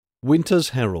Winter's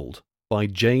Herald by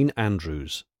Jane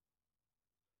Andrews.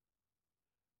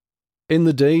 In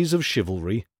the days of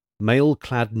chivalry,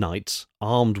 mail-clad knights,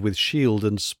 armed with shield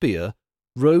and spear,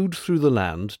 rode through the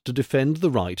land to defend the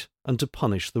right and to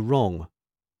punish the wrong.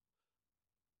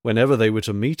 Whenever they were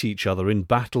to meet each other in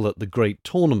battle at the great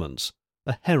tournaments,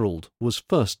 a herald was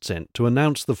first sent to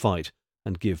announce the fight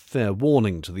and give fair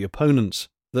warning to the opponents,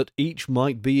 that each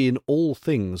might be in all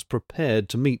things prepared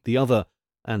to meet the other,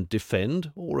 and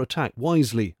defend or attack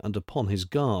wisely and upon his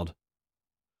guard.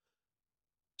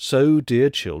 So,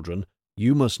 dear children,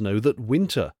 you must know that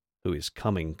Winter, who is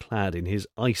coming clad in his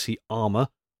icy armour,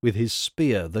 with his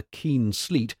spear the keen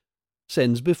sleet,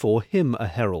 sends before him a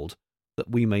herald,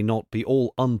 that we may not be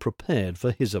all unprepared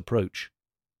for his approach.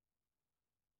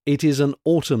 It is an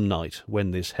autumn night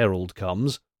when this herald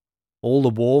comes. All the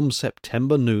warm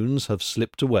September noons have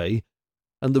slipped away,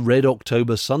 and the red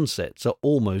October sunsets are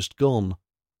almost gone.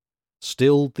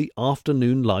 Still the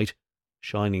afternoon light,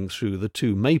 shining through the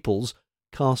two maples,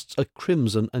 casts a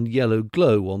crimson and yellow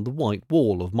glow on the white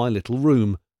wall of my little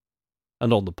room,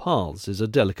 and on the paths is a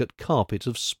delicate carpet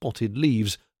of spotted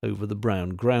leaves over the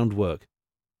brown groundwork.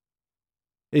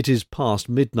 It is past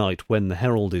midnight when the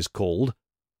herald is called,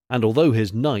 and although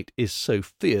his knight is so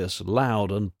fierce,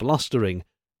 loud, and blustering,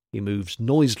 he moves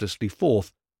noiselessly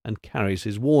forth and carries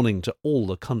his warning to all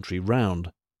the country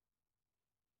round.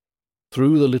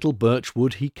 Through the little birch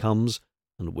wood he comes,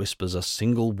 and whispers a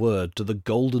single word to the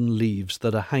golden leaves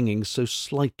that are hanging so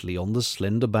slightly on the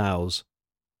slender boughs.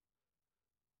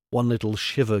 One little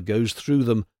shiver goes through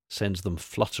them, sends them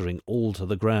fluttering all to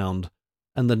the ground,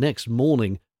 and the next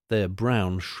morning their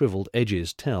brown shrivelled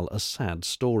edges tell a sad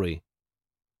story.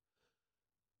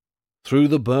 Through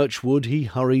the birch wood he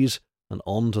hurries, and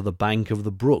on to the bank of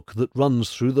the brook that runs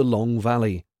through the long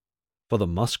valley. For the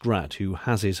muskrat who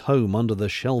has his home under the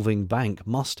shelving bank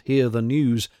must hear the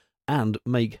news, and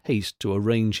make haste to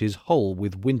arrange his hole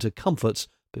with winter comforts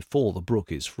before the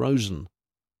brook is frozen.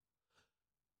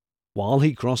 While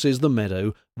he crosses the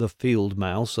meadow, the field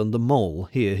mouse and the mole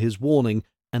hear his warning,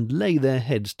 and lay their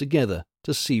heads together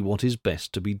to see what is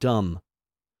best to be done.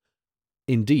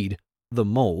 Indeed, the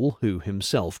mole, who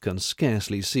himself can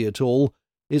scarcely see at all,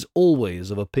 is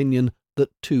always of opinion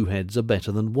that two heads are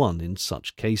better than one in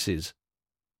such cases.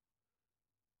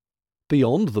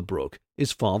 Beyond the brook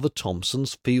is Father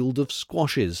Thompson's field of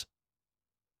squashes.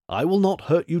 "I will not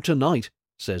hurt you tonight,"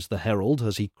 says the herald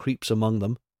as he creeps among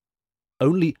them.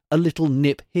 "Only a little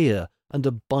nip here and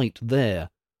a bite there,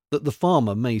 that the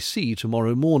farmer may see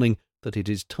tomorrow morning that it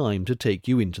is time to take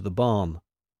you into the barn."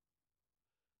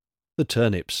 The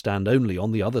turnips stand only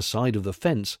on the other side of the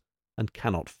fence, and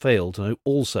cannot fail to know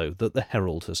also that the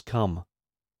herald has come.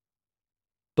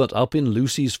 But up in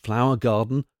Lucy's flower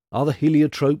garden are the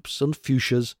heliotropes and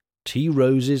fuchsias, tea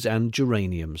roses and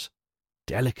geraniums,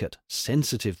 delicate,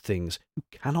 sensitive things who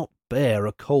cannot bear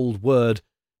a cold word.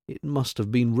 It must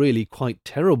have been really quite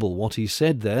terrible what he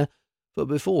said there, for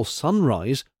before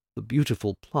sunrise the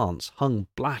beautiful plants hung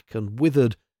black and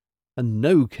withered, and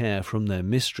no care from their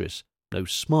mistress, no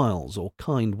smiles or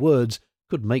kind words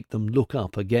could make them look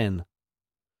up again.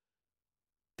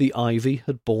 The ivy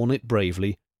had borne it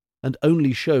bravely, and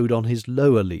only showed on his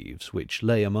lower leaves, which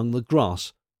lay among the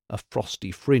grass, a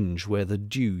frosty fringe where the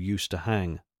dew used to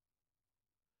hang.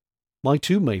 My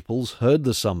two maples heard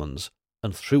the summons,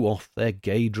 and threw off their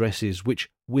gay dresses, which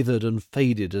withered and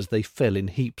faded as they fell in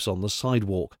heaps on the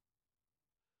sidewalk.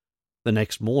 The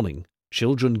next morning,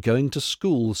 children going to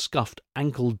school scuffed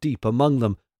ankle-deep among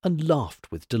them, and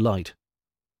laughed with delight.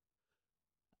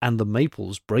 And the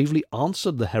maples bravely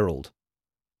answered the herald.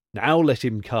 "Now let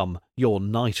him come, your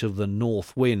knight of the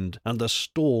north wind, and the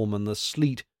storm and the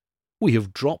sleet. We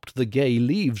have dropped the gay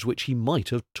leaves which he might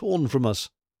have torn from us.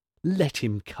 Let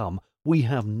him come, we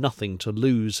have nothing to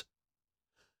lose.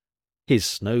 His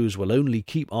snows will only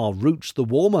keep our roots the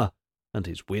warmer, and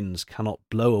his winds cannot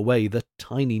blow away the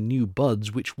tiny new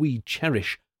buds which we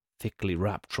cherish, thickly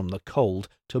wrapped from the cold,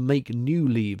 to make new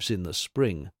leaves in the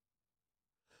spring."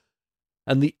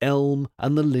 And the elm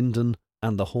and the linden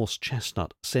and the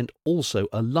horse-chestnut sent also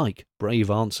a like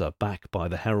brave answer back by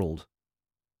the herald.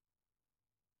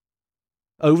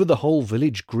 Over the whole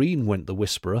village green went the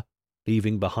whisperer,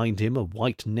 leaving behind him a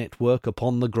white network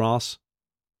upon the grass.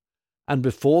 And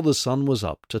before the sun was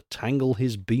up to tangle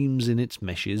his beams in its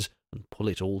meshes and pull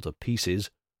it all to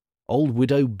pieces, old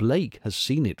Widow Blake has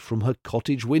seen it from her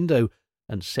cottage window,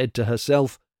 and said to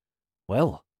herself,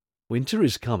 "Well, winter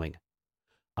is coming.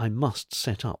 I must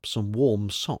set up some warm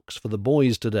socks for the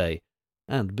boys today,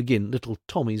 and begin little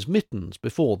Tommy's mittens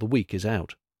before the week is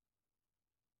out."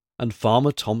 And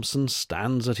Farmer Thompson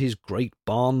stands at his great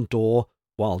barn door,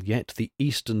 while yet the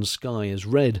eastern sky is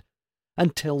red,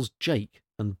 and tells Jake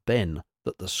and Ben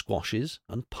that the squashes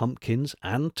and pumpkins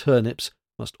and turnips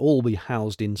must all be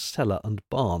housed in cellar and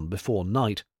barn before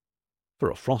night,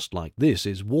 for a frost like this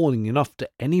is warning enough to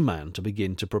any man to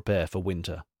begin to prepare for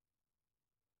winter.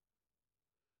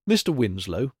 Mr.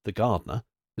 Winslow, the gardener,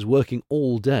 is working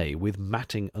all day with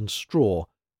matting and straw,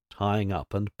 tying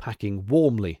up and packing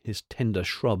warmly his tender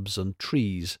shrubs and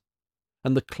trees,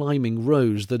 and the climbing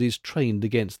rose that is trained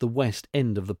against the west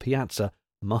end of the piazza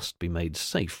must be made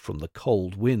safe from the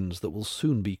cold winds that will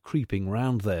soon be creeping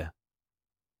round there.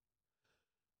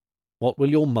 What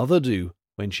will your mother do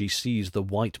when she sees the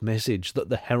white message that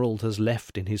the herald has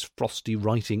left in his frosty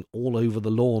writing all over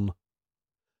the lawn?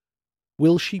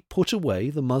 Will she put away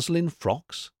the muslin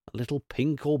frocks, little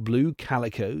pink or blue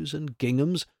calicoes and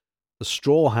ginghams, the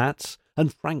straw hats,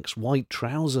 and Frank's white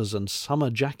trousers and summer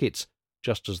jackets,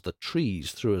 just as the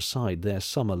trees threw aside their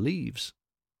summer leaves?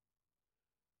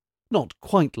 Not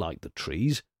quite like the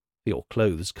trees, for your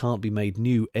clothes can't be made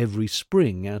new every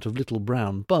spring out of little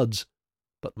brown buds,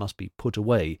 but must be put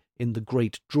away in the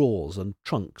great drawers and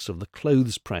trunks of the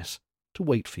clothes-press to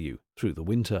wait for you through the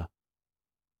winter.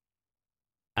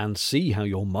 And see how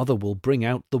your mother will bring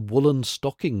out the woolen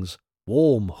stockings,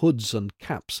 warm hoods and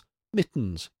caps,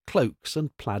 mittens, cloaks,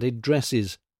 and plaided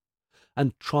dresses,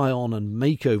 and try on and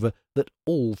make over that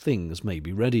all things may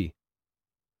be ready.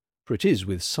 For it is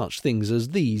with such things as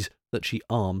these that she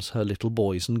arms her little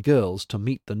boys and girls to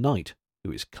meet the night,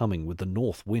 who is coming with the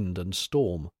north wind and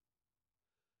storm.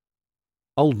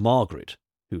 Old Margaret,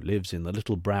 who lives in the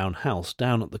little brown house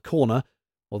down at the corner,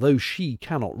 although she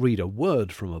cannot read a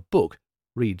word from a book,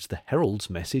 reads the herald's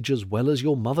message as well as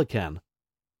your mother can.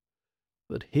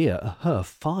 But here are her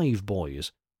 5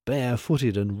 boys,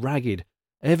 barefooted and ragged,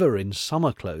 ever in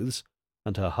summer clothes,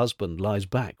 and her husband lies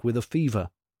back with a fever.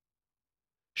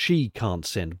 She can't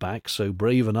send back so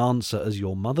brave an answer as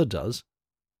your mother does.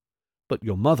 But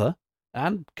your mother,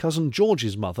 and Cousin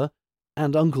George's mother,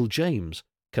 and Uncle James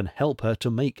can help her to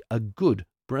make a good,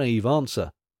 brave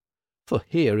answer. For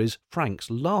here is Frank's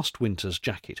last winter's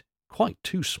jacket, quite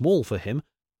too small for him,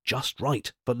 just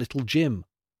right for little Jim.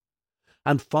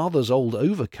 And father's old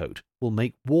overcoat will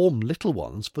make warm little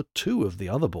ones for 2 of the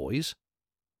other boys.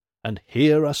 And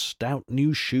here are stout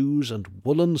new shoes and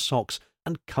woolen socks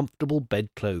and comfortable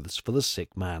bedclothes for the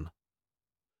sick man.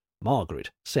 Margaret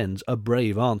sends a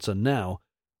brave answer now,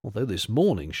 although this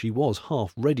morning she was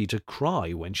half ready to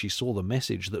cry when she saw the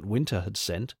message that Winter had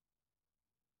sent.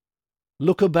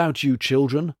 Look about you,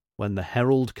 children, when the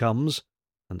herald comes,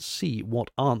 and see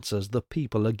what answers the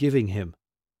people are giving him.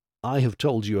 I have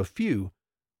told you a few.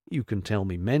 You can tell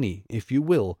me many, if you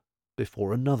will,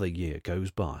 before another year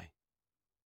goes by.